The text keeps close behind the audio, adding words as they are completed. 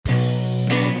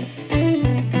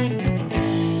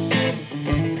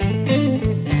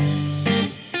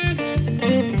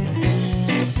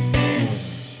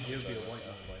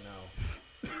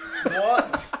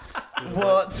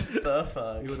the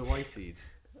fuck? You were the white seed.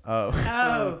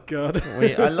 Oh God.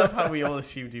 I love how we all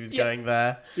assumed he was going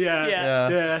there.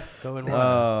 Yeah. Going where?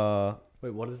 Oh.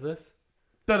 Wait, what is this?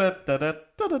 Welcome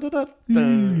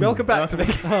back to me.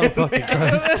 Oh, fucking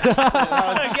Christ.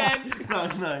 Again. That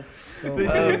was nice.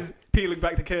 This is Peeling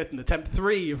Back the Curtain, attempt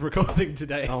 3 of recording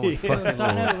today. Oh, my fucking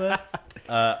Starting Lord. over.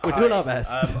 We're doing our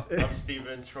best. I'm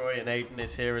Stephen, Troy, and Aiden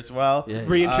is here as well. Yeah.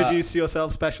 Reintroduce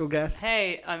yourself, special guest.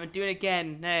 Hey, I'm doing it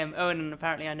again. I'm Owen, and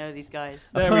apparently I know these guys.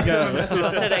 There we go. I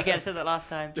said it again. I said that last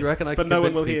time. Do you reckon I But can no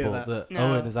one convince will hear people that.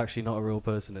 No. Owen is actually not a real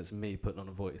person? It's me putting on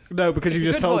a voice. No, because It's you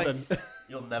a just good told voice. them.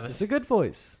 You'll never It's a good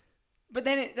voice. But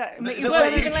then it the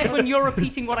works way- even less when you're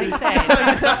repeating what I said. It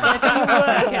doesn't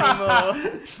work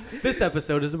anymore. This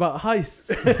episode is about heists.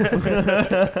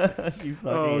 You fucking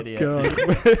Oh, idiot.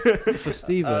 God. So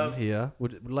Stephen here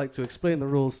would like to explain the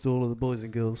rules to all of the boys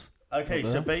and girls. Okay, Not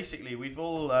so there. basically we've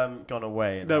all gone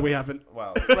away. And No, we haven't.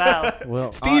 Well, Well,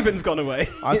 Well, Stephen's gone away.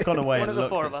 I've gone away One and of the looked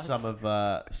four at of us.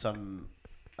 some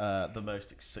of the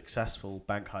most successful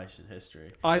bank heists in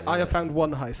history. I have found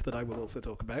one heist that I will also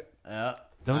talk about.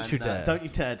 Don't you dare. Don't you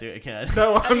dare do it again.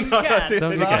 No, I mean, I'm you not can. doing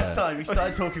Don't it you again. Last time we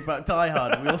started talking about Die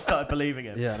Hard and we all started believing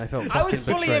him. yeah, and I felt I was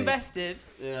fucking fully betrayed. invested.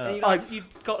 Yeah. And you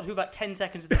got through about 10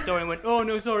 seconds of the story and went, oh,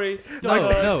 no, sorry. No,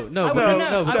 Die Hard." no, I no, wouldn't because, have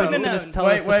no, known. I because he's wouldn't going have to tell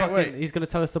known. us the Wait, fucking, wait. he's going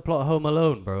to tell us the plot of Home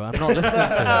Alone, bro. I'm not listening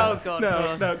to him. Oh, God. No,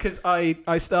 gross. no, because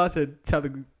I started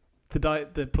telling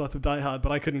the plot of Die Hard,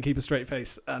 but I couldn't keep a straight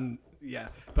face, and yeah,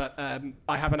 but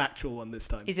I have an actual one this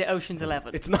time. Is it Ocean's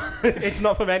 11? It's not. It's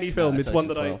not from any film. No, it's one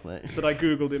that Ocean's 12, mate. that I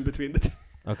googled in between the two.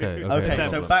 Okay, Okay, no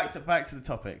so problem. back to the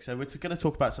topic. So we're going to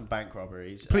talk about some bank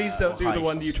robberies. Please don't or do the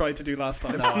one heists. you tried to do last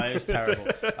time. No, it was terrible.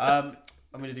 I'm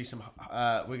going to do some.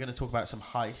 We're going to talk about some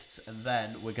heists, and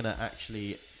then we're going to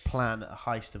actually plan a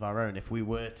heist of our own. If we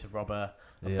were to rob a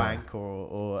bank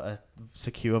or a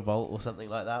secure vault or something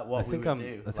like that, what I think we would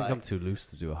do? I think I'm too loose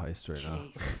to do a heist right now.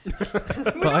 Jesus.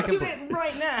 We're But I not can doing it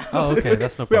right now. Oh, okay,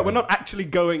 that's no Yeah, problem. we're not actually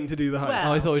going to do the heist.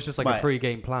 Well- Oh, I thought it was just like Mate. a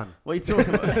pre-game plan. What are you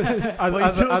talking about? as what are you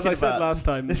as I talking said about? last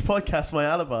time, This podcast, my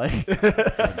alibi. Oh,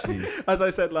 jeez. as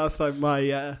I said last time,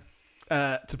 my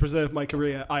to preserve my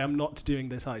career, I am not doing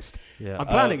this heist. Yeah. I'm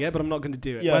planning it, but I'm not going to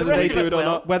do it. Yeah, whether the they rest of do us it or will.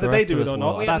 not, whether The they rest do of it us or will.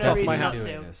 not, We have that's no off my reason not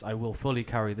hands. to. This. I will fully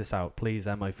carry this out. Please,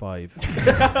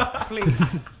 MI5.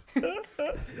 Please. Keep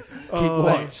Oh,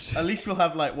 watch. At least we'll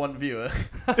have like one viewer.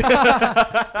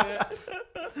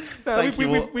 No, Thank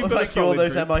you all, we've got a thank you all solid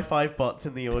those group. MI5 bots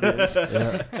in the audience.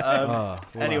 Yeah. Ah,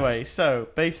 Anyway, so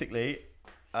basically,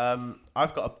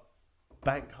 I've got a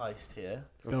bank heist here,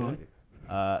 Go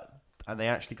on. and they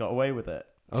actually got away with it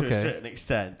to a Okay. certain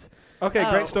extent. Okay,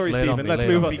 Oh. great story, Lay it on Stephen. me, Let's lay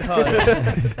it move on on. me.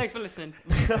 Because Thanks for listening.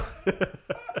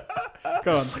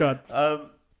 Go on.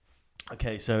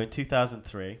 okay, so in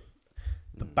 2003,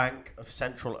 the Bank of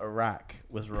Central Iraq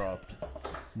was robbed.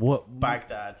 What?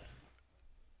 Baghdad.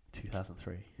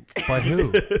 2003. By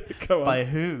who? Go on. By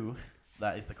who?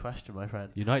 That is the question, my friend.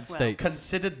 United Well, States.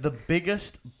 Considered the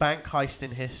biggest bank heist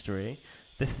in history,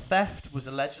 the theft was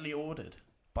allegedly ordered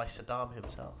by Saddam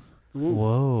himself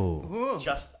Whoa. Ooh.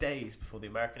 just days before the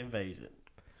American invasion.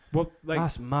 What, like,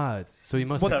 That's mad. So he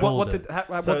must what, have what, called what it. did, ha,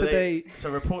 what So did they? So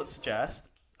reports suggest.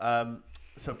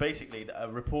 So basically, a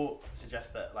report suggests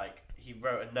that like he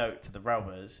wrote a note to the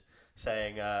robbers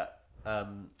saying that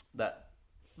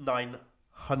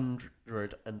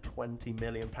 £920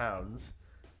 million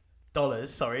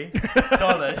dollars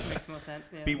Makes more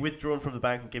sense, yeah. be withdrawn from the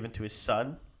bank and given to his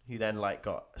son, who then like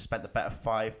spent the better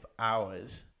part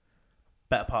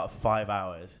of 5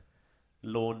 hours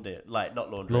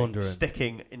laundering,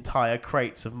 sticking entire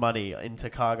crates of money into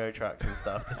cargo trucks and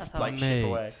stuff to That's like hard. ship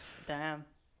away Damn.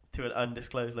 to an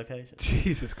undisclosed location.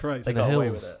 Jesus Christ. They In the got away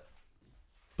hills. with it,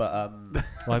 but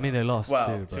Well, I mean, they lost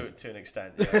well, too. to an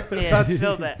extent, yeah. Yeah, a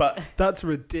little bit. That's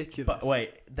ridiculous. But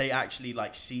wait, they actually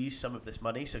like seized some of this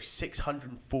money. So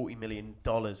 $640 million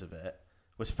of it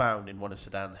was found in one of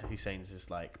Saddam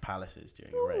Hussein's like palaces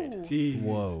during a raid. Jeez.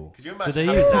 Whoa. Could you Did they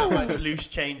imagine use having that much loose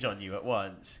change on you at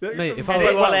once? Mate, if Say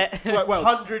I wallet. Well,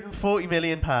 $140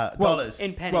 million dollars.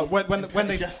 In pennies. well, when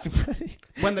they just in penny.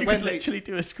 when You when could they literally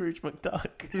do a Scrooge McDuck.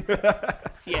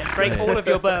 Yeah, break all of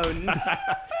your bones.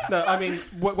 no, I mean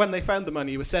when they found the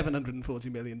money, it was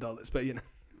 $740 million. But you know,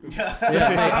 yeah,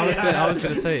 mate, I was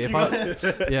gonna say if I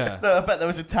yeah. No, I bet there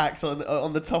was a tax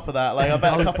on the top of that. Like I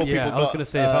bet a couple people. I was going to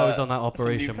say, if I was on that some new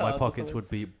operation, my cars or pockets something. would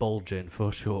be bulging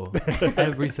for sure.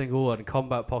 Every single one,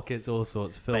 combat pockets, all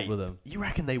sorts, filled Mate, with them. You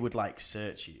reckon they would like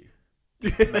search you?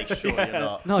 To make sure you're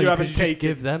not. No, You you haven't could just taken-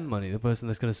 give them money, the person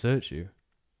that's going to search you.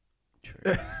 True.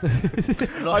 I'm I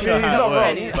not mean, sure he's how not it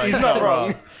wrong. works, but He's not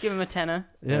wrong. Give him a tenner.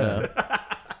 Yeah.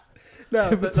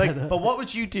 No, but like, But what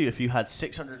would you do if you had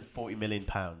 £640 million,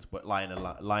 but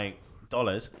lying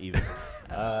dollars even,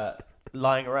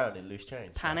 lying around in loose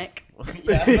change? Panic.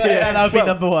 Yeah, that would be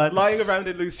number one. lying around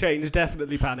in loose change,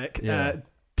 definitely panic. Yeah.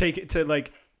 Take it to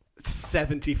like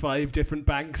 75 different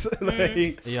banks.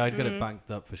 Like, Yeah, I'd get it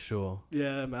banked up for sure.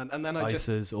 yeah, man. And then I just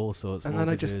ISAs, all sorts. and then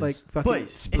I just like mortgages. fucking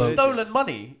Boys, splurge. it's stolen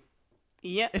money.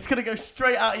 Yep. It's gonna go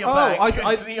straight out of your Oh, bank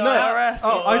I to the no. IRS.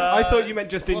 Oh, or, I thought you meant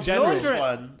just in what's general. the next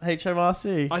one?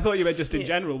 HMRC. I thought you meant just in Yeah.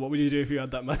 general. What would you do if you had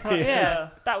that money? Oh, yeah,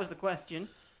 that was the question.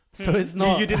 So it's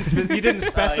not. You didn't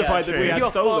specify that true. we It's had your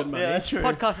stolen fault. money. Yeah, true.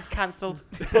 Podcast is cancelled.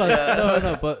 Plus,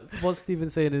 no. But what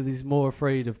Stephen's saying is he's more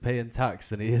afraid of paying tax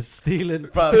than he is stealing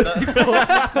Bro,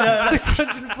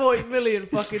 640 million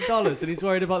fucking dollars, and he's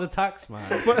worried about the tax man.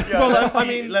 Yeah, I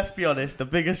mean, let's be honest. The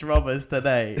biggest robbers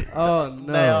today, Oh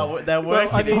no! they're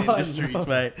working in no. industries,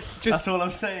 mate. That's all I'm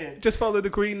saying. Just follow the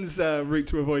Queen's route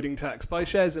to avoiding tax. Buy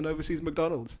shares in overseas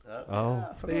McDonald's. Oh.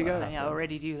 There you go. I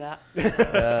already do that.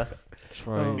 Yeah.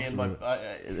 Try Oh. Me and to-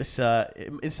 my,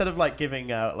 instead of like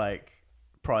giving out like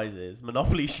prizes,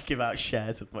 Monopoly should give out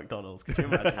shares of McDonald's. Could you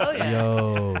imagine? Hell yeah.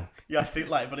 Yo. You have to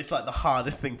like, but it's like the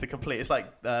hardest thing to complete. It's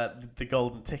like the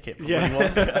golden ticket for Yeah. Willy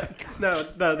Wonka.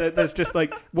 No, there's just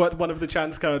like what one of the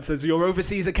chance cards says: your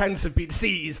overseas accounts have been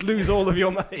seized. Lose all of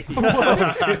your money.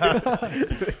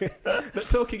 But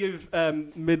talking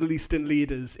of Middle Eastern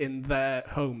leaders in their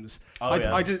homes, Oh,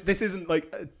 yeah. I just, this isn't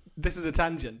like this is a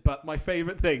tangent, but my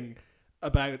favorite thing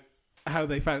about how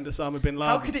they found Osama bin Laden.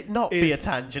 How could it not be is- a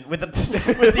tangent with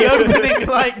the opening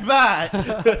like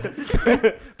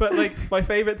that? But like my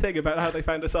favorite thing about how they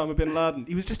found Osama bin Laden,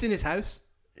 he was just in his house.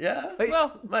 Yeah. Like,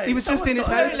 Well, Mate, he was just in his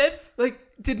someone's house. got Where he lives. Like,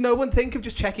 did no one think of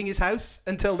just checking his house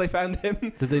until they found him?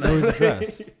 Did they know his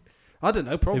address? I don't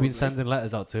know, They've probably. been sending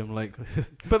letters out to him like.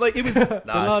 But like it was.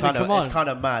 Nah, Laden, come it's on. kind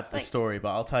of mad, the like- story, but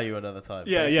I'll tell you another time.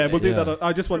 Yeah, we'll do Yeah. that.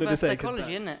 I just wanted to Reverse say 'cause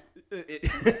psychology, isn't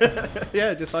it?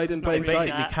 yeah, just hide in It's not plain They sight.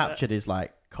 basically That, captured his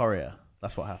like courier.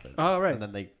 That's what happened. Oh right, And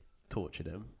then they tortured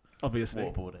him, obviously,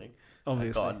 waterboarding.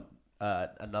 obviously. And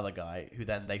got another guy who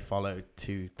then they followed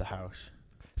to the house.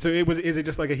 So is it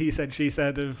just like a he said she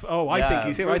said of I Yeah, think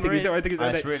he's here, I think he's here, I think he's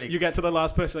there. that's really- You get to the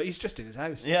last person, like, he's just in his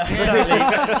house. Yeah, He's exactly.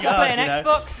 playing You know.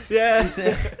 Xbox.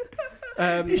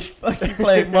 Yeah. He's fucking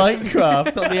playing Minecraft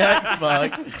on the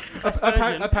Xbox.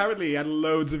 version. Apparently, he had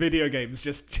loads of video games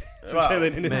just Well,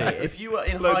 chilling in his mate, house. If you were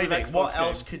in Loads of hiding, Xbox what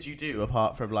else games. could you do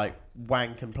apart from like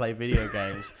wank and play video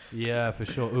games? Yeah, for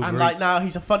sure. Uber And like Eats. now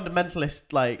he's a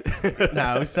fundamentalist like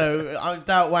now, so I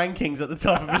doubt wanking's at the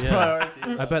top of his Yeah.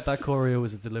 priority. I bet that courier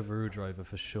was a Deliveroo driver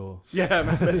for sure. Yeah,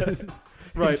 man.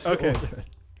 Right. He's Okay. sorted.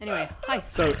 Anyway, heist.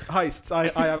 So heists.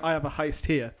 I have a heist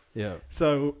here. Yeah.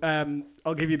 So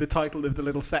I'll give you the title of the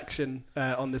little section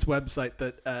on this website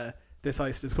that this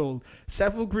heist is called.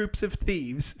 Several groups of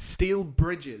thieves steal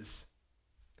bridges.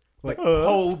 Like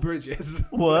whole bridges.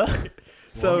 What?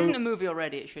 This So isn't a movie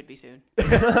already. It should be soon.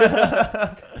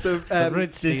 so The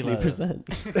Red Disney Steeler.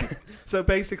 presents. so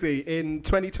basically in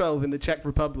 2012 in the Czech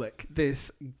Republic,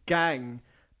 this gang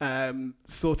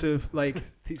sort of like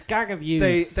These gang of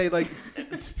youths. they like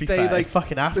To be They, fair, they like-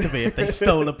 fucking have to be if they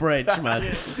stole a bridge, man.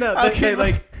 no How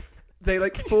they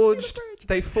can-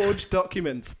 forged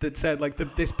documents that said like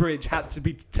this bridge had to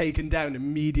be taken down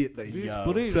immediately. This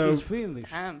Yo. bridge So- is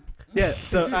finished. Yeah,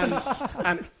 so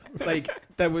and like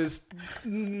there was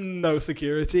no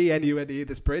security anywhere near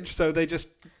this bridge, so they just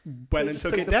went and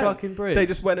took it the down. fucking bridge. They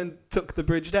just went and took the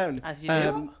bridge down. As you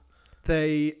do.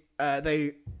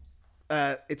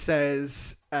 It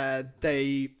says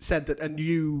they said that a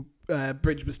new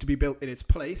bridge was to be built in its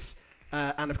place.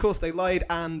 And of course they lied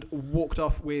and walked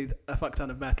off with a fuck ton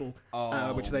of metal,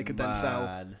 which they could then sell.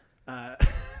 Man.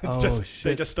 It's Oh, just they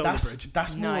shit. just stole the bridge.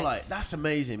 That's more Nice. like that's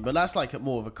amazing, but that's like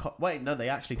more of a wait. No, they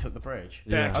actually took the bridge.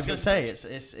 Yeah. I was gonna say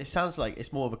it sounds like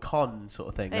it's more of a con sort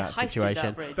of thing. They that heisted situation.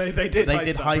 that bridge. They did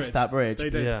heist that bridge. They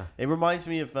did. Yeah. It reminds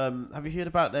me of have you heard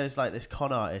about there's like this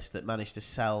con artist that managed to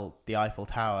sell the Eiffel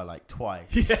Tower like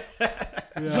twice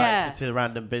Yeah. to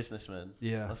random businessmen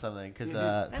Yeah. or something because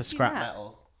Mm-hmm. for Let's do scrap that.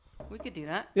 metal. We could do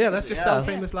that. Yeah, let's just Yeah. sell Yeah.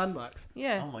 famous landmarks.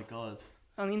 Yeah. Oh my god.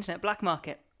 On the internet, black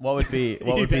market. What would be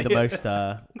the most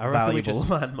I reckon we valuable just-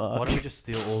 Why landmark? don't we just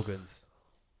steal organs?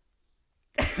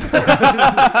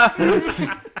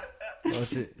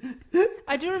 What's it?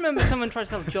 I do remember someone tried to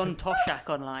sell John Toshak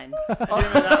online. I do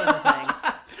remember that was a thing.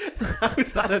 How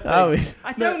is that a thing? Oh, it's-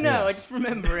 I don't know. I just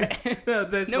remember it. No,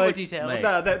 there's No more like, details. Mate.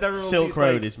 no, there are all Silk these,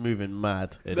 Road like, is moving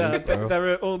mad.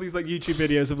 there are all these like YouTube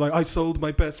videos of like I sold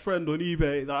my best friend on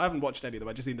eBay. I haven't watched any of them.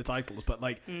 I've just seen the titles, but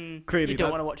like clearly You don't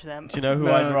that- want to watch them. Do you know who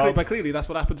no, I'd rob? but clearly that's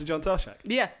what happened to John Toshak.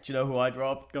 Yeah. Do you know who I'd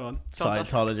rob? Go on. John Toshak.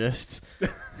 Scientologists.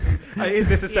 Is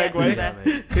this a Yeah, segue? do that.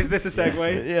 Is this a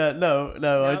segue? Yeah, no.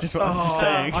 I just was just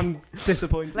saying. I'm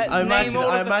disappointed. Let's I name imagine, all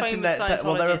I of the imagine famous that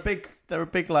well, Scientologists. they're a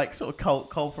big like sort of cult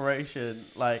corporation,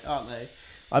 like, aren't they?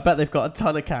 I bet they've got a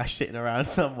ton of cash sitting around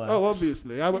somewhere. Oh,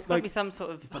 obviously. I There's was got to like, be some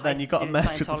sort of. But then you heist got to do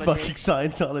mess with the Scientology. fucking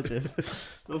Scientologists.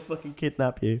 They'll fucking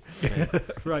kidnap you.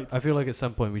 right. I feel like at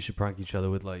some point we should prank each other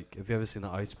with like. Have you ever seen the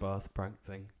ice bath prank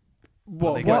thing?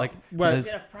 What? They get, like, Where? there's-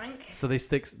 Is it a prank? So they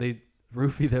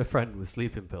roofie their friend with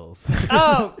sleeping pills,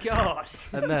 Oh god.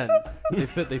 and then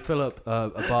they fill up a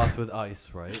bath with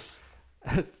ice, right?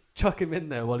 Chuck him in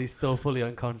there while he's still fully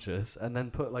unconscious, and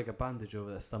then put like a bandage over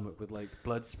their stomach with like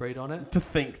blood sprayed on it. To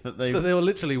think that they. So they'll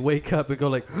literally wake up and go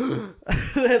like, and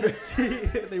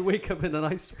they wake up in an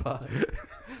ice bath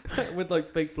with like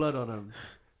fake blood on them.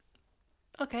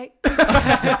 Okay.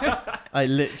 I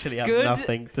literally have Good.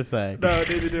 nothing to say. No,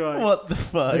 neither do I. What the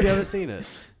fuck? Have you ever seen it?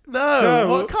 No, No.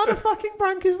 what kind of fucking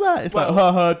prank is that? It's Well- like,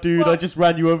 haha, dude, I well- just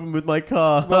ran you over with my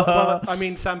car. Well, I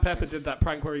mean, Sam Pepper did that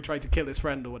prank where he tried to kill his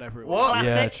friend or whatever it was. What?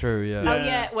 Yeah, Classic. true. Yeah. Oh Yeah.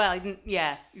 yeah. Well, he didn't.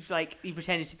 Yeah. He's like he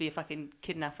pretended to be a fucking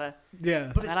kidnapper.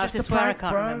 Yeah. But it's And I just just a swear I prank,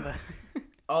 can't bro. remember.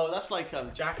 Oh, that's like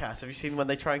Jackass. Have you seen when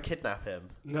they try and kidnap him?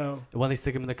 No. When they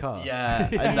stick him in the car. Yeah,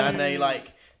 and then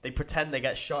they pretend they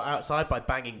get shot outside by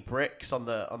banging bricks on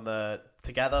the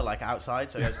together, like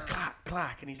outside. So he goes clack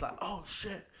clack, and he's like, oh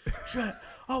shit,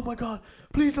 oh my god,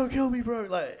 please don't kill me, bro.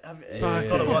 Like, Yeah, you've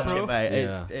got to yeah, watch bro. it, mate.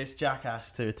 Yeah. It's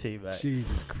Jackass to a T, mate.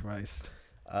 Jesus Christ.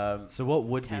 So what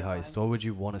would be Terrifying. heist? What would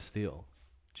you want to steal?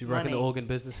 Do you reckon the Money. organ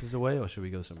business is away, or should we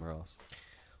go somewhere else?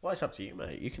 Well, it's up to you,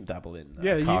 mate. You can dabble in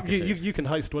Yeah, carcasses. you can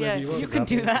heist whatever Yeah, you want. you can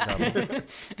do that. Dabble.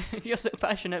 If you're so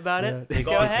passionate about it, You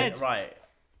go gotta ahead. think, right.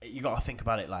 You got to think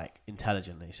about it like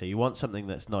intelligently. So you want something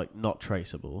that's not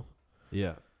traceable,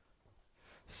 Yeah.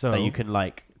 So that you can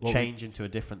like what change into a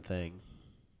different thing.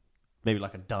 Maybe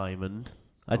like a diamond.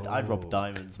 I'd rob Oh.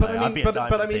 diamonds. But mate. I mean- I'd be but- a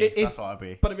diamond but I mean, thief. if- That's what I'd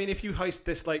be. But I mean, if you heist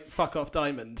this like fuck off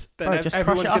diamond, then Bro, just crush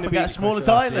everyone's it up going to and be get a smaller Crush it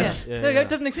up, diamond. yeah. There you go. It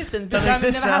doesn't exist then. The Doesn't diamond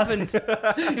exist never now.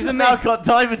 happened. It was a You've now myth. got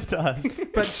diamond dust.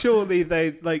 But surely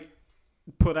they like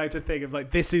put out a thing of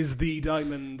like this is the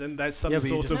diamond, and there's some Yeah, but you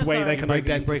sort just- of way No, they sorry. can You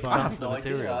break it identify. down. I have no the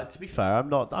material. idea. To be fair, I'm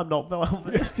not well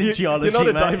versed in You're geology. not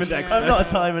a mate. diamond expert. I'm not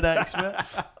a diamond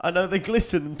expert. I know they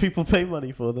glisten and people pay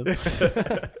money for them.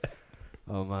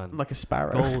 Oh man. I'm like a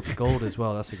sparrow. Gold as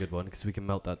well. That's a good one because we can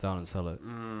melt that down and sell it.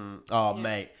 Oh, Yeah.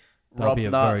 mate. That'd Rob be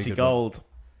a very Nazi good gold.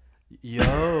 Yo.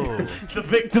 It's a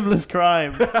victimless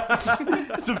crime.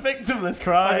 It's a victimless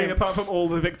crime. I mean, apart from all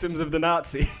the victims of the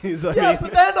Nazis, I yeah, mean,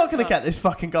 but they're not going to get this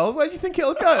fucking gold. Where do you think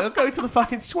it'll go? It'll go to the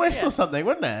fucking Swiss Yeah. or something,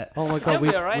 wouldn't it? Oh my They'll god, be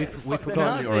we've, alright. we've, Fuck we've the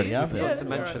forgotten, Nazis. already have, we yeah. forgot to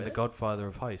they'll be mention alright. the godfather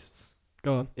of heists,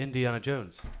 go on. Indiana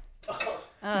Jones.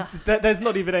 There's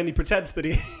not even any pretense that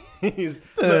he's He's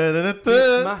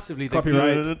massively the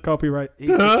copyright. He's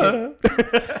the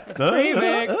king.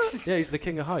 Remix. Yeah, he's the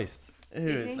king of heists. Who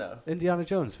Is is he? now? Indiana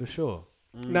Jones for sure.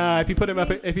 Nah, if you put him Is up,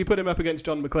 he? if you put him up against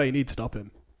John McClane, he'd stop him.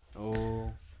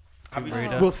 Oh. Have you Tomb seen-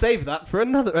 Raider. We'll save that for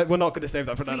another. We're not going to save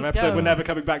that for another Please episode. don't. We're never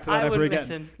coming back to that I ever would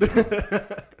again.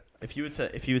 listen. If you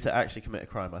were to actually commit a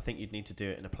crime, I think you'd need to do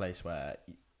it in a place where.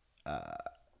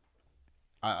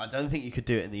 I don't think you could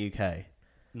do it in the UK.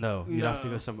 No, you'd have to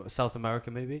No. go somewhere. South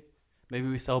America, maybe. Maybe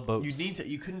we sell boats.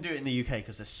 You couldn't do it in the UK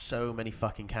because there's so many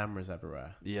fucking cameras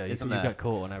everywhere. Yeah, Isn't you there? get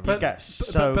caught on You everything. get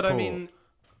so but I caught. mean,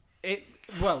 it.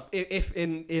 Well, if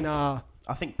in our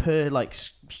I think per like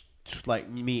like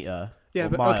meter Yeah, or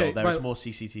but mile, okay, there is right. more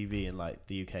CCTV in like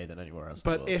the UK than anywhere else. in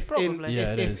the but world. if Probably.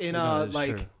 Yeah, it if is. in No, our it's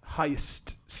like true.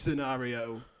 heist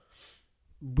scenario,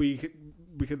 we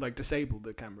could like disable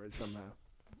the cameras somehow.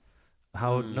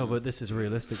 How? No, but this is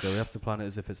realistic though. We have to plan it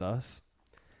as if it's us.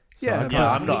 So Yeah, I but- yeah,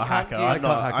 can't- I'm not a we can't hacker. do- I'm I can't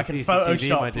not. hack I a can CCTV,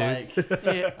 my Photoshop dude.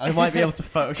 like. Yeah. I might be able to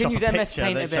Photoshop use a MS picture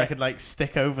Paint a that I bit. could like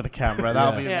stick over the camera.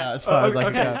 That'll be Yeah. about as far as I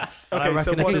can okay. go. And I Okay,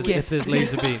 so reckon what if, is there's, if there's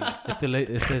laser beam,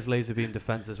 if there's laser beam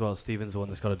defense as well, Steven's the one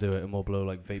that's got to do it, and we'll blow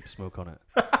like vape smoke on it.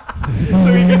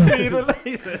 so we can see the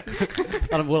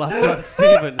lasers. And we'll have to have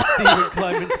Steven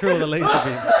climbing through all the laser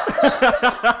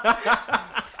beams.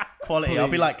 Quality. I'll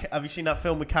be Please. like, have you seen that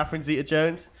film with Catherine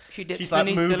Zeta-Jones? She dips She's, like,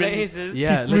 beneath the moving- lasers.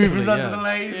 Yeah, She's moving literally, under the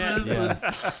yeah. lasers.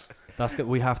 Yeah. That's good.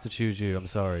 We have to choose you. I'm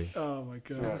sorry. Oh my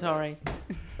I'm god. sorry.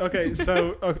 Okay,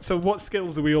 so what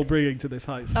skills are we all bringing to this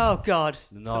heist? Oh God, it's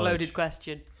a Knowledge. loaded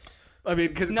question. I mean,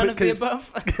 because None of the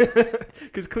above.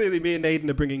 clearly me and Aiden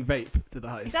are bringing vape to the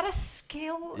heist. Is that a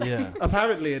skill? Yeah.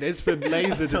 Apparently it is for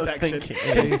laser I don't detection. think it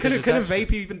Can, is. can, a- can a Detection.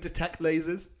 vape even detect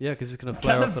lasers? Yeah, because it's gonna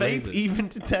flare Can a off the vape lasers. even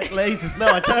detect lasers? No,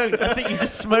 I don't. I think you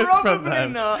just smoke from Probably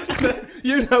them. not.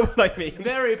 You know what I mean.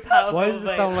 Very powerful. Why does it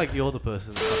vape. sound like you're the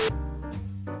person?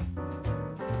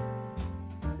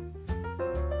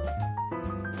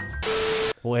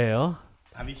 Well,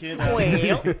 Have you heard?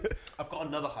 Well. I've got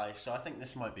another heist, so I think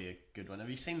this might be a good one. Have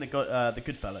you seen the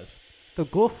Goodfellas? the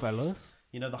Goodfellas.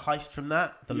 You know the heist from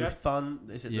that, the Yeah. Lufthansa.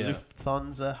 Is it Yeah. the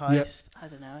Lufthansa heist? I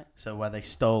don't know it. So where they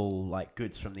stole like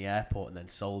goods from the airport and then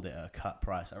sold it at a cut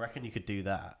price. I reckon you could do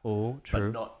that, Oh,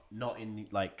 true. but not in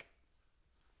like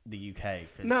the UK.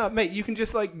 'Cause No, mate, you can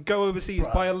just like go overseas,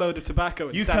 Bruv. buy a load of tobacco,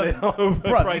 and You sell it can- over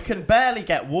Bruv, price. you can barely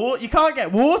get water. You can't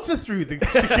get water through the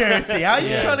security. How are you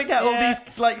Yeah. trying to get all Yeah.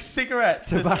 these like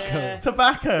cigarettes, and Tobacco.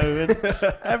 tobacco,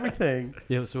 and everything?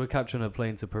 Yeah, so we're capturing a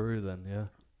plane to Peru then, yeah.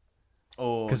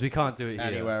 Or Because we can't do it here.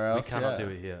 anywhere else, We cannot yeah.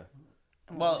 do it here.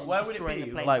 well, And where would destroying it the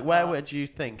be? plane Like, where parts. would you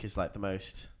think is like the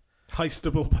most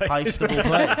Heistable place. heistable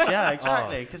place? Yeah,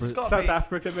 exactly. Because it's got to South be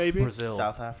Africa, maybe. Brazil.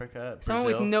 South Africa, Someone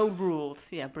Brazil. with no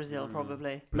rules. Yeah, Brazil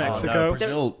probably. Mexico. Oh, no,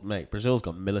 Brazil, mate. Brazil's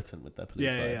gone militant with their police.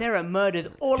 Yeah, yeah, like. yeah. There are murders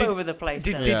all Did- over the place.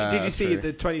 Did, now. did, Yeah, did you see true. at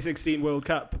the 2016 World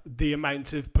Cup the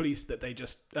amount of police that they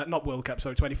just not World Cup,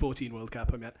 sorry, 2014 World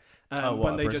Cup I meant Oh, what,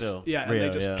 when they Brazil? just Rio, and they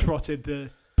just yeah. trotted the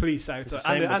police out It's the and,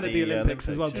 same and with at the the Olympics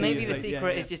as well. Olympics, 2 yeah. Maybe years the later.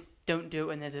 secret Yeah, is just don't do it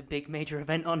when there's a big major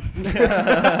event on.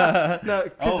 no,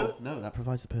 'cause, Oh no, that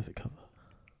provides the perfect cover.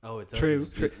 Oh, it does. true, It's-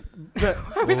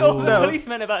 true. With all the No.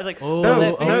 policemen about, it's like, Oh, No,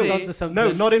 let oh, me it's see. onto something.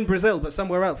 No, not in Brazil, but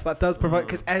somewhere else. That does provide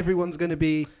because everyone's going to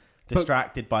be.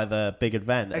 Distracted by the big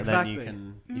event, Exactly. and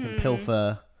then you can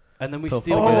pilfer. And then we Oh,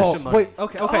 steal oh, militia money. wait,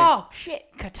 okay. Oh shit,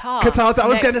 Qatar. Qatar, I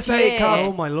was Next gonna say year. Qatar.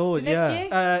 Oh my lord, Is it next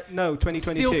yeah. year? No,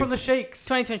 2022. Steal from the sheikhs.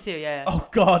 2022, yeah. Oh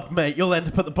God, mate, you'll end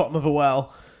up at the bottom of a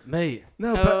well. Mate,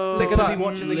 No, Oh. but they're going to but be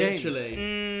watching the games.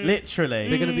 Literally.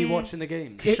 They're going to be watching the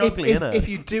games. if, struggling, if, innit? if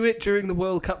you do it during the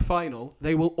World Cup final,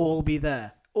 they will all be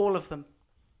there. All of them.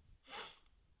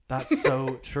 That's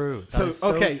so true. That So is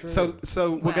so okay, true.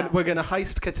 so we're Wow. gonna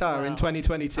heist Qatar in Wow.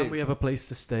 2022. And we have a place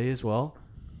to stay as well.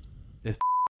 If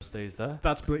stays there.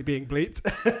 That's being bleeped.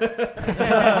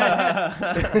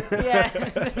 Yeah,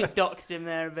 doxed him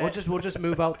there a bit. We'll just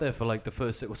move out there for like the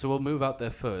first. So we'll move out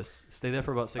there first, stay there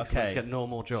for about 6 months, Okay. get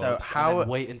normal jobs, So how- and then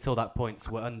wait until that point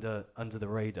so we're under the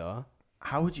radar.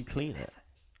 How would you clean it?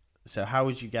 So how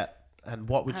would you get? And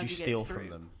what would How'd you you get steal through? from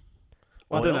them?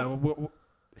 I don't Oil? know.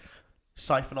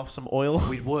 Siphon off some oil.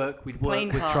 We'd work Plane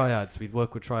with cars. triads. We'd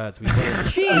work with triads. We'd put it,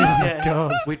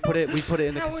 Jesus. we'd put it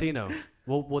in the How would- casino.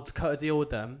 We'll cut a deal with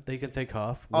them. They can take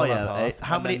half. Oh, We'll yeah, have half,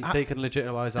 how and many- then they can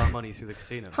legitimize our money through the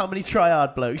casino. How many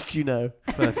triad blokes do you know?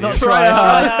 Fair few. Not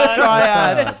Triad.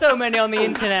 triad. There's so many on the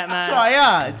internet, man.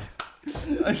 Triad.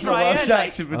 That's my Welsh Triad.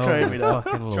 accent betrayed me now.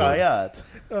 fucking lord. Triad.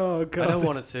 Oh I god. don't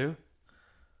want it to.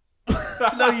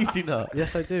 No, you do not.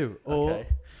 Yes, I do. Or Okay.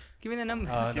 Give me the numbers.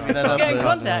 Oh, Let's no. me the get in numbers. No, I was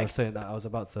contact. saying that. I was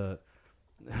about to.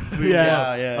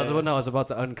 Yeah. I was about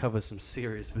to uncover some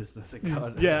serious business in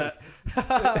Cardiff. Yeah.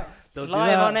 Don't do Live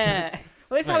that. on air.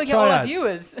 Well, that's how Right, we get all our triads.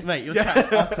 viewers. Mate, you're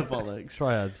chatting utter bollocks.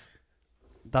 Triads.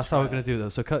 That's how we're gonna do though.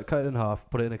 So cut it in half,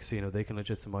 put it in a casino. They can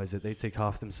legitimize it. They take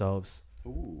half themselves,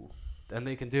 Ooh. and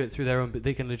they can do it through their own.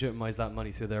 They can legitimize that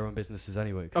money through their own businesses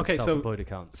anyway. 'Cause Okay, it's so- self-employed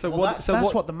accounts. So Well, what? that's, So that's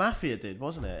what? what the mafia did,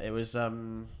 wasn't it? It was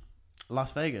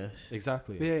Las Vegas.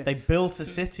 Exactly. Yeah. They built a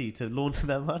city to launder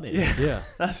their money. Yeah. Yeah.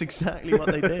 That's exactly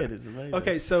what they did. It's amazing.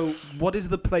 Okay, so what is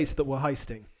the place that we're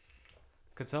heisting?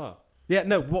 Qatar. Yeah,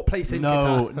 no. What place in No,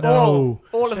 Qatar? no.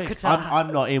 All of Shakes. Qatar.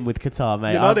 I'm not in with Qatar,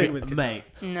 mate. You're not I'll in with Qatar. Mate,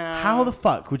 No. how the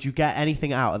fuck would you get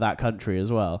anything out of that country as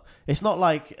well? It's not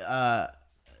like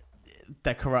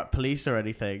they're corrupt police or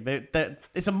anything.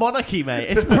 It's a monarchy, mate.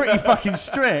 It's pretty fucking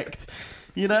strict,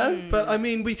 you know? But I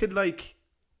mean, we could like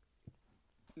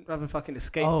have a fucking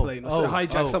escape plane or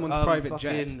hijack someone's private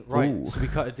jet. Right. Ooh. So we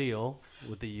cut a deal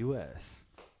with the US.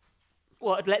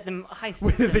 What? Let them heist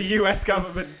With them. the US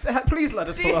government, please let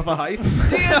us pull off a heist.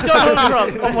 Dear Donald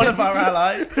Trump. On one of our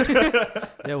allies.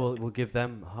 Yeah, we'll give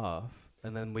them half,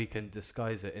 and then we can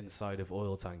disguise it inside of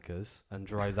oil tankers and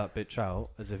drive that bitch out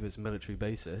as if it's military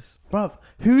basis. Bruv,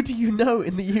 who do you know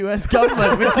in the US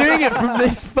government? We're doing it from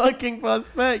this fucking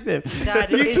perspective. Dad,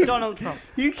 You it is keep- Donald Trump.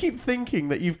 You keep thinking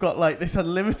that you've got like this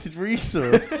unlimited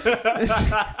resource.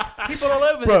 People all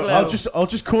over the Bro, globe. I'll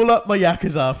just call up my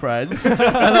Yakuza friends and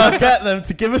I'll get them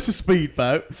to give us a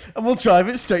speedboat and we'll drive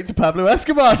it straight to Pablo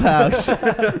Escobar's house.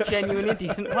 Genuinely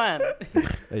decent plan.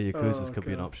 Hey, Yakuza's Oh, could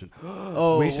be an God. option.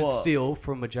 Oh, We should what? steal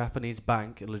from a Japanese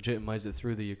bank and legitimize it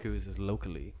through the Yakuzas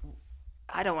locally.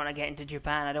 I don't want to get into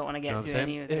Japan. I don't want to Do you know get what I'm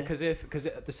through saying? any of the... Because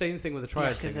the same thing with the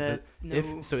triad thing is that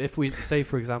no. if we say,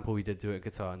 for example, we did do it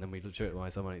at Qatar and then we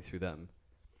legitimize our money through them,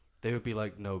 they would be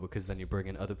like, no, because then you bring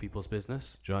in other people's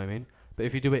business. Do you know what I mean? But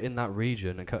if you do it in that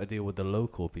region and cut a deal with the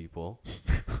local people,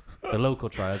 the local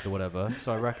triads or whatever.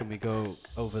 So I reckon we go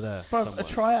over there. Bro, somewhere. a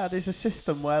triad is a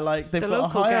system where like they've The got a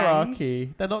local hierarchy.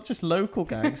 gangs. They're not just local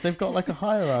gangs. They've got like a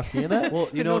hierarchy, innit? Well,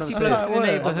 you The know what I'm naughty saying. blokes in the On-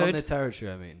 neighbourhood. On the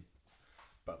territory, I mean.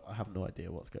 But I have no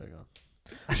idea what's going on.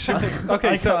 Okay,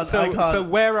 I so can't.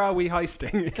 where are we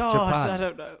heisting? Gosh, Japan. I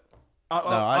don't know. I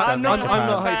don't I'm know not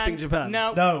Japan. heisting Japan.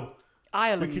 No, No,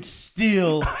 Ireland. we could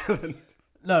steal.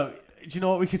 No, do you know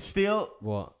what we could steal?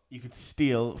 What? You could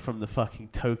steal from the fucking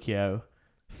Tokyo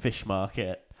fish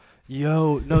market.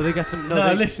 Yo, no, they get some. No, No,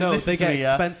 they, listen they get to me,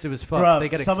 yeah? expensive as fuck. Bruv, they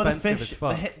get some of the expensive fish, as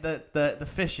fuck. the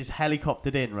fish is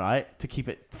helicoptered in, right, to keep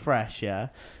it fresh, yeah?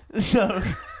 So,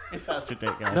 it sounds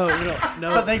ridiculous. No.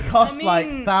 But they cost I like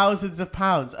mean- thousands of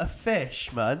pounds. A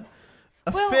fish, man.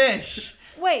 A Well, fish.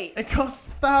 Wait, It costs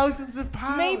thousands of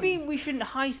pounds. maybe we shouldn't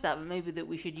heist that, but maybe that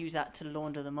we should use that to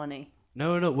launder the money.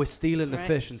 No, we're stealing the Right.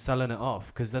 fish and selling it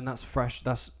off because then that's fresh.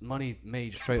 That's money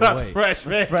made straight That's away. fresh That's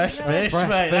fish. fresh That's fish,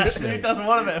 fresh mate. fish, Who mate. doesn't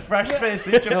want a bit of fresh fish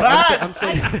in No, Japan? I'm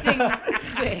saying. Heisting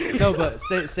fish. No, but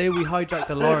say we hijack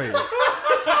the lorry.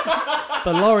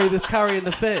 The lorry that's carrying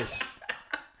the fish.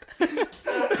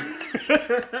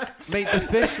 Mate, the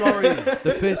fish lorries.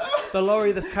 The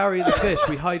lorry that's carrying the fish.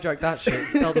 We hijack that shit,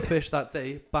 sell the fish that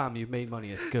day. Bam, you've made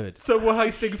money. It's good. So we're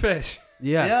heisting fish.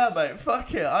 Yes. Yeah, mate.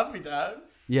 Fuck it. I'd be down.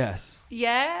 Yes.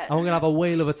 Yeah. And we're gonna have a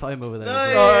whale of a time over there.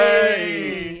 as well.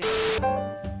 Hey.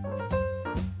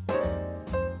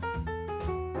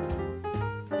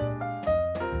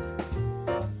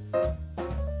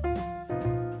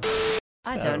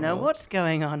 I don't know Terrible. what's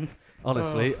going on.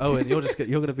 Honestly, Owen, you're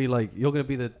gonna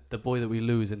be the boy that we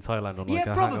lose in Thailand on like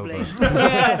Yeah, a probably.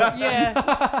 hangover.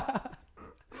 yeah.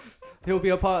 He'll be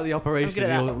a part of the operation. good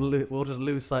at that. We'll just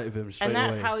lose sight of him straight And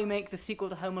that's away. how we make the sequel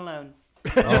to Home Alone.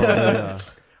 Oh, yeah.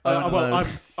 Well,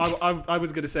 I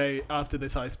was going to say after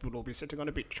this heist, we'll all be sitting on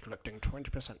a beach collecting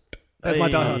 20%. That's my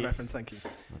Hey. Die Hard reference. Thank you.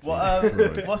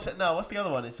 What's it? No, what's the other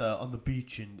one? It's on the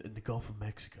beach in the Gulf of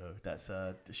Mexico. That's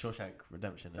the Shawshank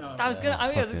Redemption. isn't Oh. it? I was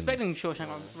fucking- expecting Shawshank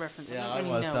reference. Yeah, I I don't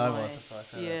was. really know I why. was. That's why I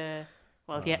said it. Yeah.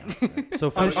 Well, Oh, yeah. So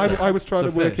fish. I was trying So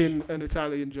to work fish. in an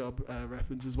Italian job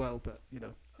reference as well, but you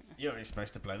know. You're only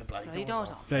supposed to blow the bloody Bloody doors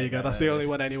doors off. There you go. That's the only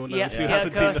one anyone knows Yeah, who yeah,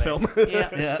 hasn't of seen the course. film. Yeah.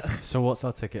 Yeah. So what's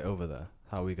our ticket over there?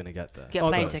 How are we gonna get there? Get a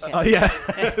plane first. ticket. Oh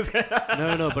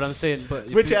yeah. No, but I'm saying, but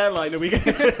if Which we- airline are we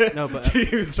going No, but to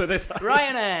use for this?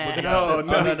 Ryanair. No,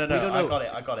 No, no. no. we don't I know. got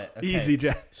it. Okay. Easy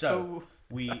jet. So Oh.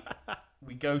 we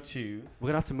go to. we're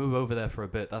gonna have to move over there for a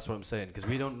bit. That's what I'm saying because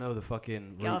we don't know the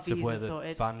fucking Get our routes of where visa the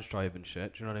sorted. vans drive and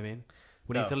shit. Do you know what I mean?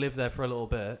 We No. need to live there for a little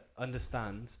bit,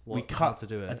 understand We how cut to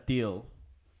do a it. deal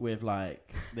with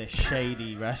like this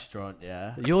shady restaurant.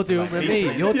 Yeah. You're doing Like it with me.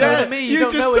 Michelin. You're Yeah, doing it with me. You you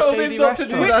don't just know a told him shady not to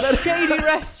do restaurant. that. Which shady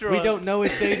restaurant? We don't know a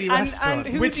shady restaurant.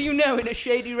 And who Which- do you know in a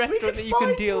shady restaurant that you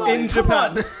can deal In with?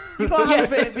 Japan. You gotta have a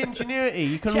bit of ingenuity.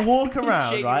 You can Yeah, walk these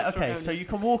around, shady right? restaurant Okay, so owners. you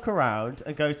can walk around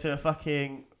and go to a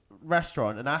fucking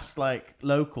restaurant and ask like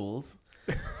locals,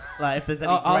 like if there's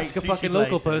any I'll great ask a sushi fucking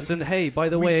local places. person. Hey, by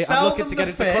the We way, I'm sell looking them to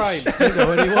get the into crime. fish. Do you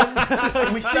know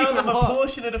anyone? We sell them a What?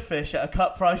 portion of the fish at a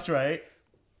cut price rate,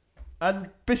 and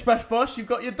bish bash bosh, you've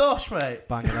got your dosh, mate.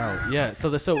 Bang it out. Yeah. So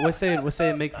we're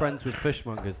saying make friends with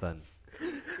fishmongers then.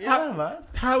 Yeah, man.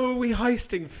 How are we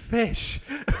heisting fish?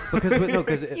 Because You could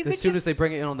as soon just- as they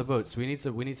bring it in on the boats, we need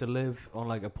to live on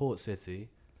like a port city,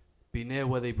 be near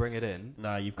where they bring it in,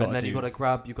 No, you've got and to then do. you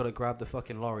got to grab the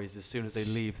fucking lorries as soon as they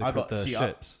leave I the got- see, I-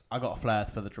 ships. I got a flair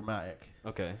for the dramatic.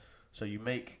 Okay. So you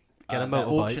make Get a they're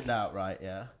motorbike. auctioned out, right?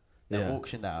 Yeah, they're Yeah.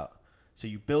 auctioned out. So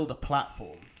you build a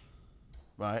platform,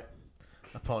 right,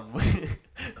 upon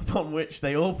upon which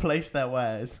they all place their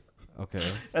wares, Okay.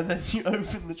 and then you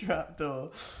open the trap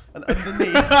door, and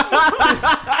underneath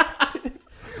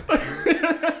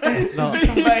It's not. is a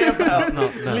conveyor belt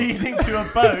not, no. leading to a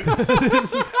boat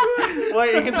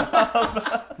waiting in the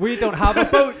harbour. We don't have a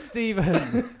boat,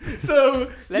 Stephen. So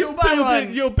Let's buy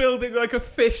one. you're building like a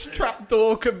fish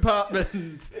trapdoor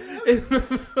compartment.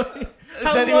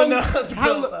 Does anyone know how to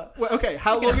build that? Okay,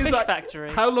 how Like in a long is fish that?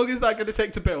 factory. How long is that going to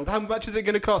take to build? How much is it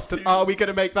going to cost? And are we going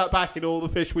to make that back in all the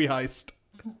fish we heist?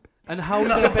 And how are we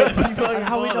gonna pay? You've got And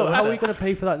how to we follow know? How are it. we gonna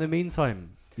pay for that in the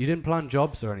meantime? You didn't plan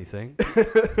jobs or anything. we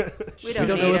We don't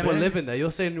know need if we're them. living there.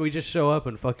 You're saying we just show up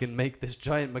and fucking make this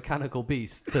giant mechanical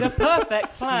beast The to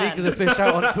perfect sneak plan. the fish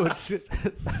out onto a.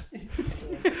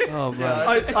 Oh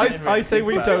man! Yeah. I say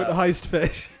we Think don't about heist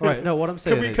fish. All right, no. What I'm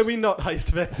saying Can we is, not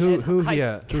heist fish? who Let's who heist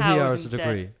here cows has a instead.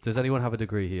 degree? Does anyone have a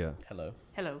degree here? Hello.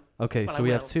 Hello. Okay, Well, so I we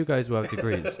have will. two guys who have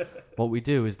degrees. What we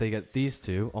do is they get these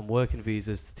two on working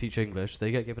visas to teach English.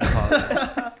 They get given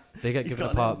apartments. They get He's given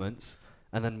got an in. apartments,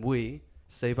 and then we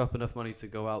save up enough money to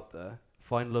go out there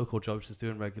find local jobs just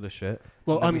doing regular shit.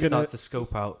 Well, and then I'm we gonna start to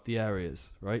scope out the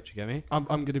areas, right? Do you get me?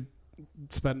 I'm gonna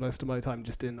spend most of my time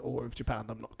just in awe of Japan.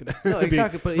 I'm not gonna. No,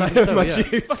 exactly. But like even so, much yeah.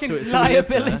 use. Fucking So we live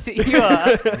there. liability you are.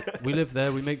 We live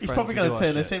there. We make He's friends. probably going to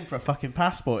turn us in for a fucking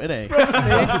passport, isn't he?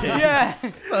 Yeah.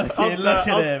 Fucking look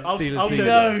at him. He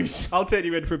knows. I'll turn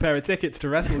you in for a pair of tickets to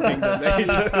Wrestle Kingdom.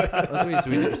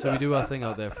 Mate. So we do our thing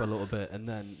out there for a little bit, and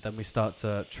then we start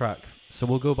to track. So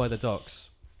we'll go by the docks,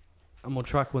 and we'll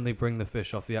track when they bring the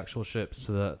fish off the actual ships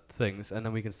to the things, and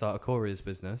then we can start a courier's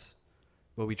business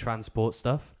where we transport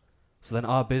stuff. So then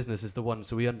our business is the one.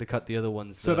 So we undercut the other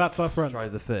ones. So that's our front.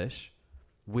 Drive the fish.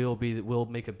 We'll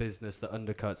make a business that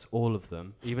undercuts all of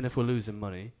them, even if we're losing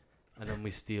money, and then we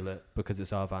steal it because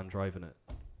it's our van driving it.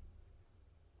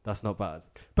 That's not bad.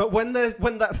 But when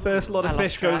that first lot of I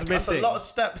fish lost goes track. That's a missing, lot of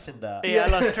steps in there. Yeah, I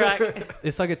lost track.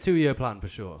 It's like a 2-year plan for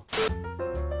sure.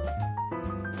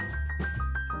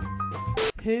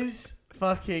 His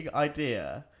fucking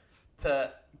idea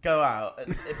to go out,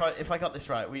 and if I got this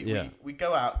right, we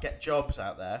go out, get jobs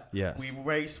out there. Yes. We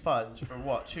raise funds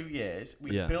for 2 years.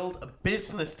 We Yeah. build a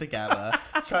business together,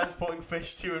 transporting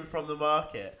fish to and from the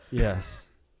market, Yes.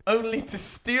 only to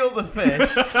steal the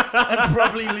fish and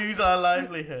probably lose our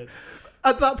livelihood.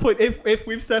 at that point, if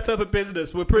we've set up a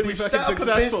business, we're pretty We've fucking set up a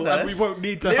successful, and we business, won't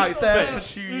need to Live heist there for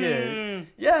fish. 2 years.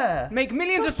 Yeah. Make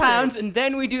millions of Trust me. pounds and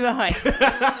then we do the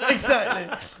heist.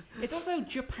 Exactly. It's also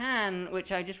Japan,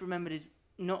 which I just remembered is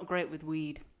not great with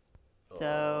weed. So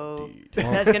Oh, dude.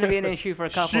 that's going to be an issue for a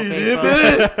couple of Shoot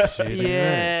people. Shooting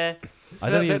Yeah. So I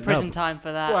a don't bit even of prison know. time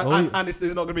for that. Well, Oh, and it's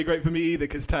not going to be great for me either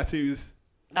because tattoos.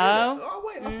 Oh.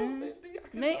 Wait, I thought the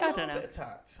Yakuza Mate, I were a don't know. bit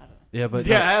attacked. Yeah, but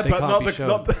Yeah, they but can't not be the shown.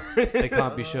 not the They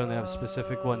can't be shown. They have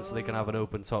specific ones, so they can have an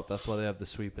open top. That's why they have the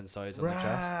sweep inside on the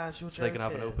chest, so they can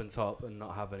have an open top and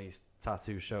not have any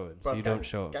tattoos showing. So you don't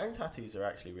show 'em. Gang tattoos are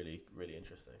actually really, really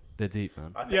interesting. They're deep,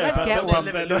 man. I think Yeah, Let's but get the one.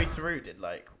 Louis Theroux did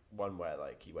like one where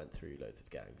like he went through loads of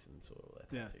gangs and saw all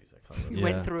their Yeah. tattoos. I can't He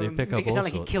remember. went through they them. pick up Make it sound all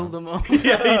like he sorts, killed man. them all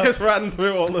Yeah, he just ran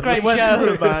through all of Great He went show.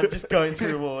 through it, man, just going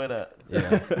through them all, innit?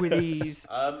 Yeah. with ease.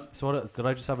 So what else? Did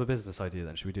I just have a business idea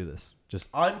then? Should we do this? Just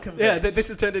I'm convinced. Yeah, this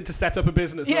has turned into set up a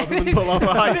business Yeah. rather than pull off a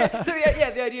heist. So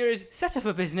the idea is set up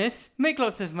a business, make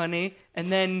lots of money, and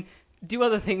then do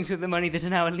other things with the money that are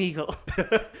now illegal.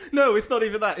 No, it's not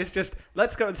even that. It's just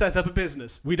let's go and set up a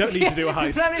business. We don't need to do a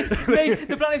heist.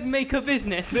 The plan is make a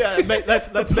business. Yeah,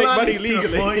 let's make Plan money is to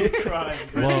legally. avoid crime.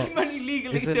 well, Make money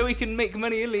legally isn't- so we can make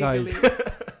money illegally. guys,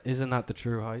 isn't that the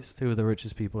true heist? Who are the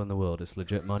richest people in the world? It's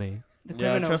legit money. The Yeah,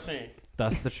 criminals. trust me.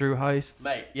 That's the true heist.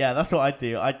 Mate, yeah, that's what I'd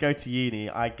do. I'd go to uni,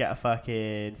 I'd get a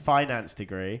fucking finance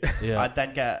degree. Yeah. I'd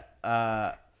then get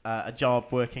a job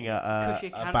working at Cushy a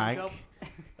accounting bank. job.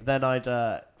 Then I'd,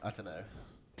 I don't know,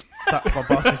 suck my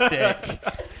boss's dick.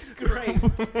 Great.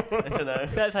 I don't know.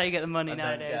 That's how you get the money And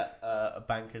nowadays. then get a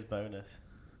banker's bonus.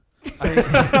 Get your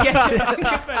fucking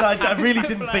I really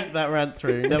didn't think that ran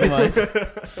through. Never mind.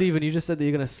 Stephen, you just said that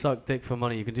you're gonna suck dick for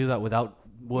money. You can do that without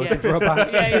working for a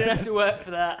bank. Yeah, you don't have to work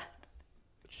for that.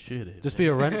 Shit. Just be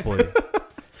a rent boy.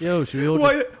 Yo, should we all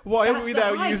just... Why are That's we the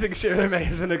now heist. using Shirame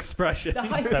as an expression? The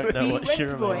heist Don't is know being what rent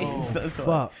Shirame boys. is. That's why.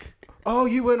 Fuck. Oh,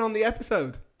 you weren't on the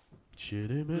episode.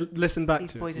 Listen back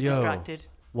These to boys it. are Yo. distracted.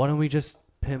 Why don't we just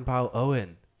pimp out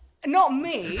Owen? Not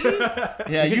me.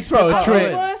 Yeah, you just throw put a that trick.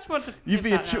 in. Worst one to You'd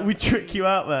be a pimp out we now. trick you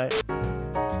out, mate.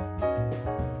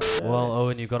 Well,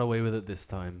 Owen, you got away with it this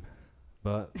time.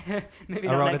 But Maybe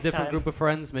not around a next different time. group of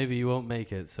friends, maybe you won't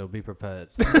make it, so be prepared.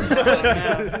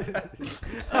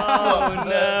 Oh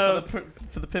no.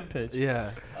 For the pimpage.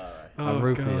 Yeah. Alright. Oh, I'm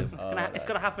roofing God. you. It's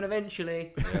gonna happen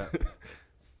eventually. Yeah.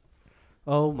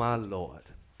 Oh my lord.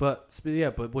 But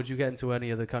but would you get into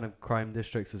any other kind of crime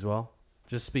districts as well?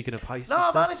 Just speaking of heists. No, and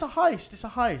man, stuff? it's a heist. It's a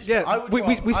heist. Yeah, I would we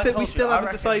I told still you, I haven't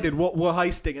reckon- decided what we're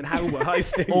heisting and how we're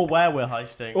heisting. or where we're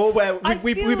heisting. Or where I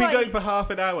we've feel been going like- for half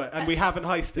an hour and we haven't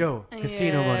heisted. Yo,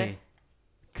 casino Yeah. money.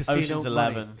 Casino Ocean's money.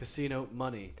 11. Casino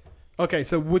money. Okay,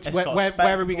 so It's where got are we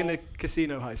spectacle. going to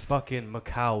casino heist? Fucking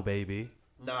Macau, baby.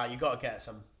 Nah, you gotta get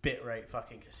some bit rate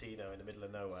fucking casino in the middle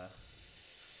of nowhere.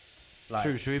 Like,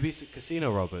 True. Should we be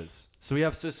casino robbers? So we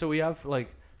have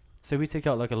like, say we take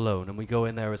out like a loan and we go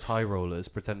in there as high rollers,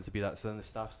 pretending to be that. So then the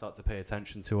staff start to pay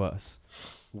attention to us,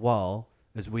 while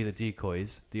as we the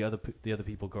decoys, the other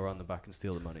people go around the back and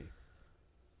steal the money.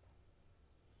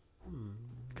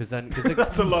 Because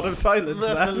That's a lot of silence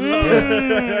That's a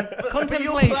there. lot. But you're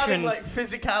Contemplation. planning like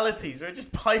physicalities. We're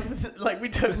just piping like we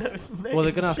don't know. well,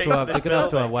 they're gonna have shape to have of this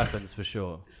have building. weapons for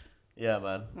sure. Yeah,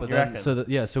 man. But You then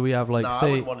reckon? so we have like no, I say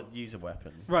wouldn't want to use a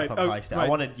weapon. Right, If I'm oh, heisting. I right.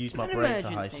 want to use my An brain to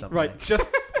heist emergency. something. Right, just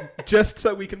just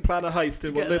so we can plan a heist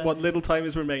in You get what little time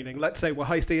is remaining. Let's say we're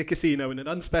heisting a casino in an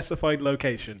unspecified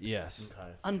location. Yes.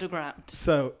 Okay. Underground.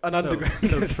 So underground.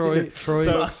 So Troy.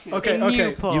 So, okay. In Okay.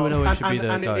 Newport. You and Owen should be And-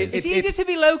 the and guys. It's easier to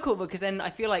be local because then I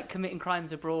feel like committing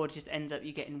crimes abroad just ends up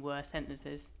you getting worse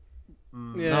sentences.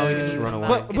 Yeah. No, we can just run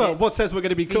away. Well, what says we're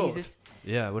going to be caught? Visas.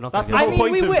 Yeah, we're not. That's gonna the get whole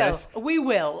I mean, point we of will. this. We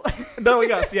will. No,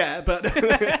 yes, yeah,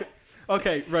 but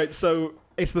okay, right. So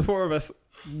it's the four of us.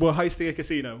 We're heisting a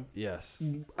casino. Yes.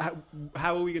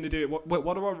 How are we going to do it?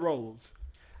 What are our roles?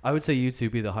 I would say you two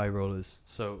be the high rollers.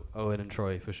 So Owen and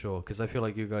Troy for sure, because I feel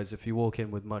like you guys, if you walk in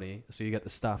with money, so you get the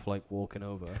staff like walking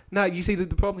over. Now you see the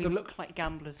We problem. look like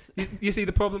gamblers. You see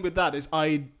the problem with that is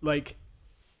I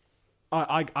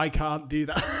can't do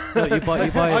that. No, you buy.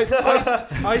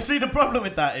 I see the problem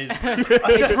with that is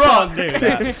I just can't do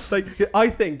that. Like I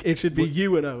think it should be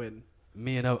you and Owen.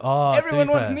 Me and Owen. Oh, Everyone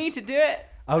to be wants fair, me to do it.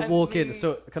 I would walk in. mean-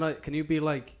 So can you be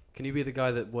like? Can you be the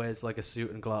guy that wears like a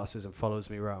suit and glasses and follows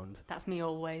me around? That's me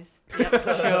always. Yep,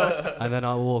 for sure. And then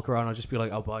I'll walk around. I'll just be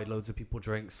like, I'll buy loads of people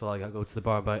drinks. So like, I go to the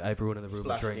bar and buy everyone in the room a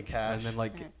Splashing drink, cash. and then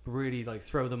like Yeah. really like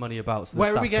throw the money about. So the Where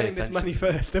are staff we pay getting this attention money to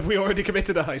it. first? Have we already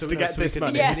committed a heist So to no, get so we this can-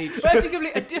 money? Yeah. need- First, we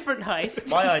complete a different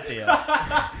heist. My idea.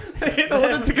 In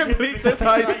order to complete this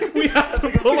heist, we have to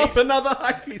pull off another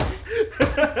heist.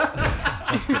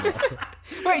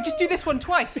 Wait, just do this one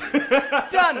twice.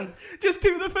 Done. Just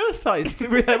do the first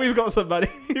heist. We've got some money.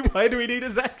 Why do we need a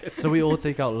second? So we all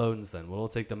take out loans then. We'll all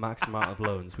take the max amount of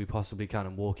loans we possibly can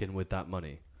and walk in with that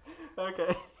money.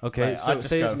 Okay. Okay, Mate, so I'd just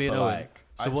say it's go me and for, Owen. like-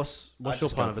 So I'd what's I'd your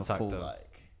just plan go of for attack full, though?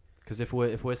 like- Because if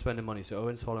we're spending money, so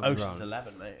Owen's following me Ocean's around.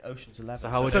 11, mate. Ocean's 11. So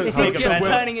how would So- you This so- is so just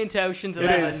we're- turning into Ocean's It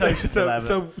 11. is. So, Ocean's so,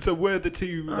 11. so we're the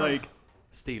two like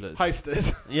Steelers.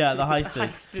 heisters. Yeah, the heisters.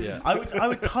 Heisters. Yeah. I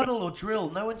would tunnel or drill.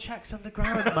 No one checks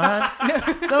underground, man.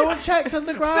 no one checks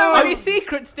underground. So many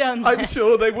secrets down there. I'm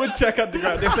sure they would check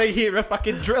underground if they hear a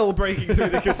fucking drill breaking through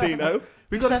the casino.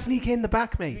 We've got to sneak in the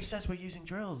back, Who mate. says we're using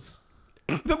drills?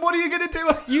 Then what are you going to do?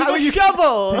 Use How are a you-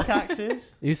 shovel.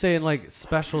 Pickaxes? You saying like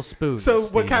special spoons? So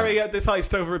we're Steelers. carrying out this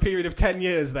heist over a period of 10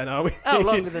 years then, are we? Oh,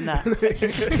 longer than that.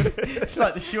 It's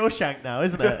like the Shawshank now,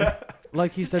 isn't it?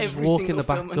 Like he said, just Every walk in single the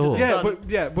back film under door. the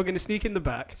Yeah, sun. we're going to sneak in the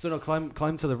back. So no,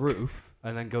 climb to the roof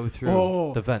and then go through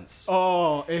Oh. the vents.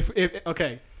 Oh, if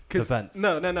okay. The 'Cause- vents.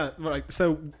 No. Right.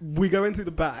 So we go in through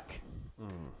the back Hmm.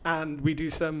 and we do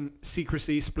some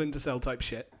secrecy Splinter Cell type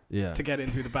shit Yeah. to get in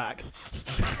through the back.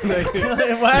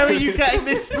 Where are you getting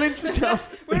this Splinter Cell?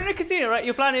 We're in a casino, right?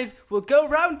 Your plan is we'll go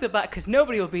round the back because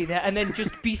nobody will be there, and then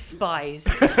just be spies.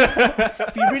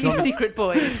 Be really secret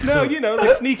boys. No,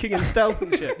 like sneaking and stealth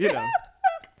and shit.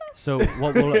 So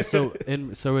what will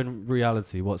in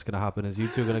reality, what's going to happen is you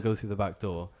two are going to go through the back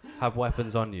door, have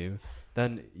weapons on you.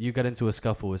 Then you get into a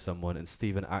scuffle with someone and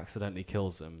Steven accidentally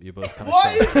kills him. You both kind of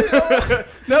What is it?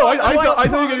 No, I thought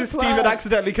you were going to plan. Steven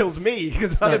accidentally kills me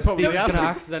because that'd probably Steven's going to happen.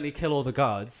 accidentally kill all the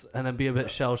guards and then be a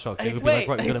bit shell shocked. He'll be Wait,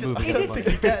 like, right, we're going to move. is and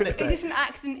this- get the money. Is this an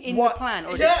accident in What? the plan,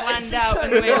 or is Yeah, it planned it's out just-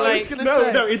 and we're I was like? gonna No,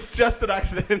 say. no, it's just an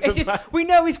accident. It's just we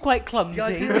know he's quite clumsy. The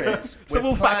idea is So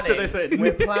we'll factor this in.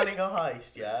 We're planning a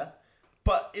heist, yeah?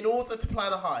 But in order to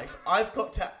plan a heist, I've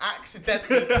got to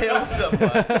accidentally kill someone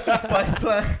by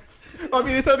plan. I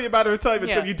mean, it's only a matter of time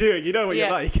until Yeah. you do it. You know what yeah,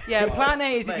 you're like. yeah. Plan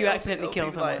A is if Mate, you it'll- accidentally it'll kill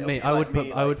be someone. like- Mate, It'll I be would like put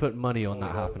me, I would like, put money on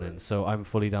that falling happening. over. So I'm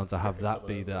fully down to have that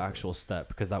be the actual step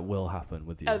because that will happen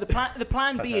with you. Oh, the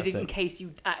plan B is in Fantastic. case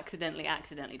you accidentally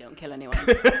don't kill anyone.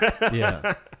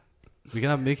 Yeah. We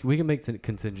can make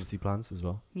contingency plans as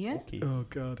well. Yeah. Oh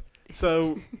god.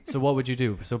 So So what would you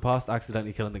do? So past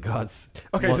accidentally killing the guards.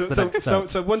 okay, what's the so next so, step?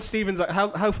 so once Steven's like,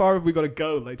 how far have we got to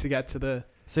go like to get to the?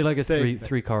 Say like it's Thing.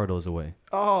 three corridors away.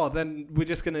 Oh, then we're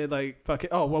just gonna like fuck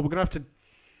it. Oh well, we're gonna have to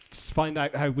find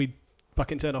out how we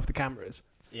fucking turn off the cameras.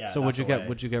 Yeah, So that's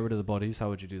would you get rid of the bodies? How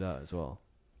would you do that as well?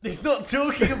 He's not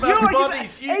talking about You're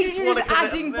bodies. just, You just you're want to just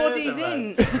adding bodies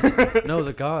in. No,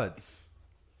 the guards.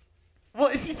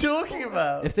 What is he talking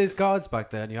about? If there's guards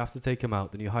back there and you have to take them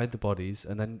out, then you hide the bodies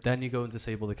and then you go and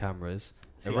disable the cameras,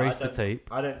 See, erase the I don't- tape.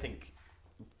 I don't think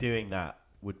doing that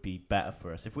would be better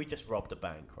for us. If we just robbed a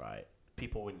bank, right?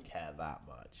 People wouldn't care that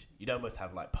much. You'd almost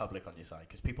have like public on your side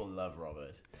because people love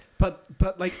robbers. But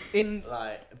like in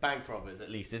Like bank robbers,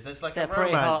 at least. There's like They're a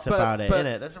pretty romance hot. about But- it, but-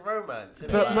 innit? There's a romance.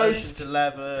 Innit? but Like most- Ocean's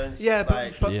 11. yeah,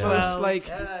 like, but Yeah. most like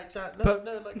yeah, exactly. but-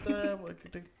 No, like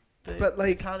the But, like,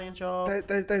 Italian job.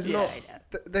 there's Yeah, not. I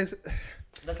know.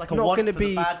 There's like a not want gonna for be-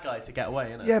 the bad guy to get away,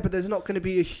 isn't it? Yeah, but there's not going to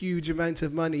be a huge amount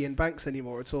of money in banks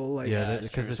anymore. It's all like Yeah, it's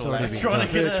because true, it's it's all already been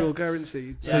electronic, done. innit? virtual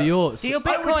currency. So Yeah. you're Steal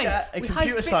I would Bitcoin. get a We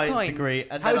computer heist science Bitcoin. degree,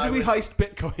 and How then do we heist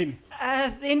Bitcoin?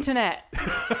 The internet.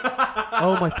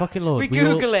 oh my fucking lord! We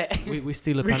all- Google it. We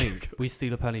steal a We penny. Google- We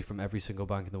steal a penny from every single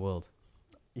bank in the world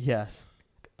Yes,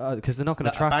 because they're not going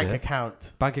to a track bank it.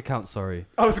 account. Bank account, sorry.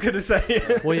 I was going to say.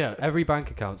 Well, yeah, every bank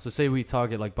account. So say we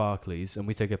target like Barclays and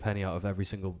we take a penny out of every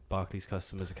single Barclays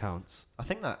customer's accounts. I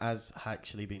think that has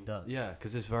actually been done. Yeah,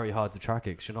 because it's very hard to track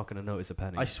it because you're not going to notice a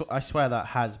penny. I swear that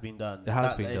has been done. It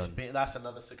has That been is done. That's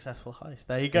another successful heist.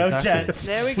 There you go, Exactly. gents.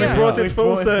 There we We go. brought it We've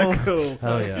full brought it full- circle.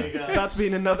 Hell There you yeah. go. That's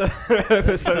been another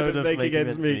episode of Make Make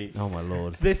Against Me. Oh my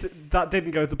lord. That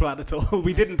didn't go to plan at all.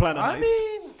 We didn't plan a I heist.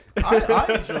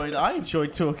 mean, I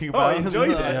enjoyed talking Oh, I about.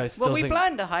 enjoyed it. Yeah, I still Well, we think-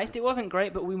 planned a heist. It wasn't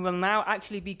great, but we will now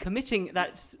actually be committing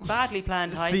that badly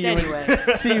planned heist See you in- anyway.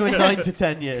 See you in 9 to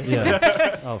 10 years.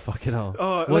 Yeah. Oh fucking hell. Oh,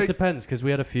 Well, it like, depends because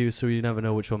we had a few, so you never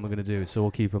know which one we're gonna do. So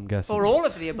we'll keep them guessing. Or all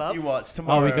of the above. You watch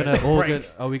tomorrow. Are we gonna? it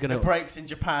breaks. Are we It gonna? breaks in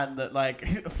Japan that like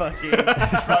a fucking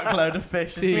truckload of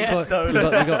fish See, has we been got,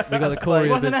 stolen. we got the Korea It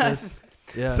wasn't business.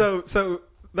 us. Yeah. so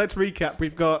let's recap.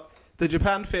 We've got the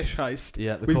Japan fish heist.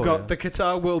 yeah, the We've Korea. got the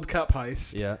Qatar World Cup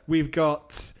heist. Yeah. We've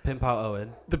got Pimp out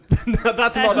Owen. the.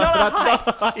 that's That's not not a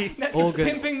a heist. That's Organ- just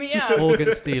pimping me out.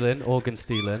 Organ stealing. Organ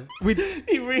stealing.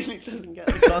 He really doesn't get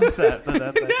the concept. I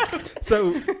don't think.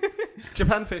 So,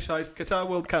 Japan fish heist, Qatar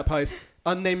World Cup heist,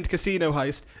 unnamed casino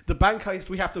heist, the bank heist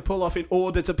we have to pull off in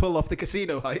order to pull off the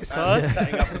casino heist. And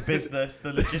setting up the business,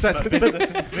 the legitimate Setting-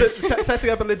 business in fish. Setting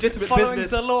up a legitimate Following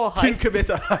business the law to heist. commit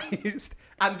a heist,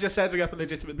 and just setting up a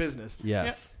legitimate business.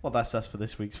 Yes. Well, that's us for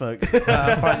this week, folks. Find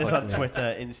us on Yeah.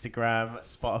 Twitter, Instagram,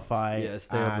 Spotify, Yeah,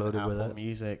 stay and uploaded with Apple it.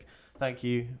 Music. Thank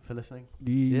you for listening.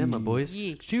 Yeah, my boys.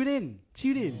 Yeah. Tune in.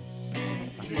 Tune in.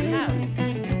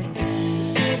 Yeah.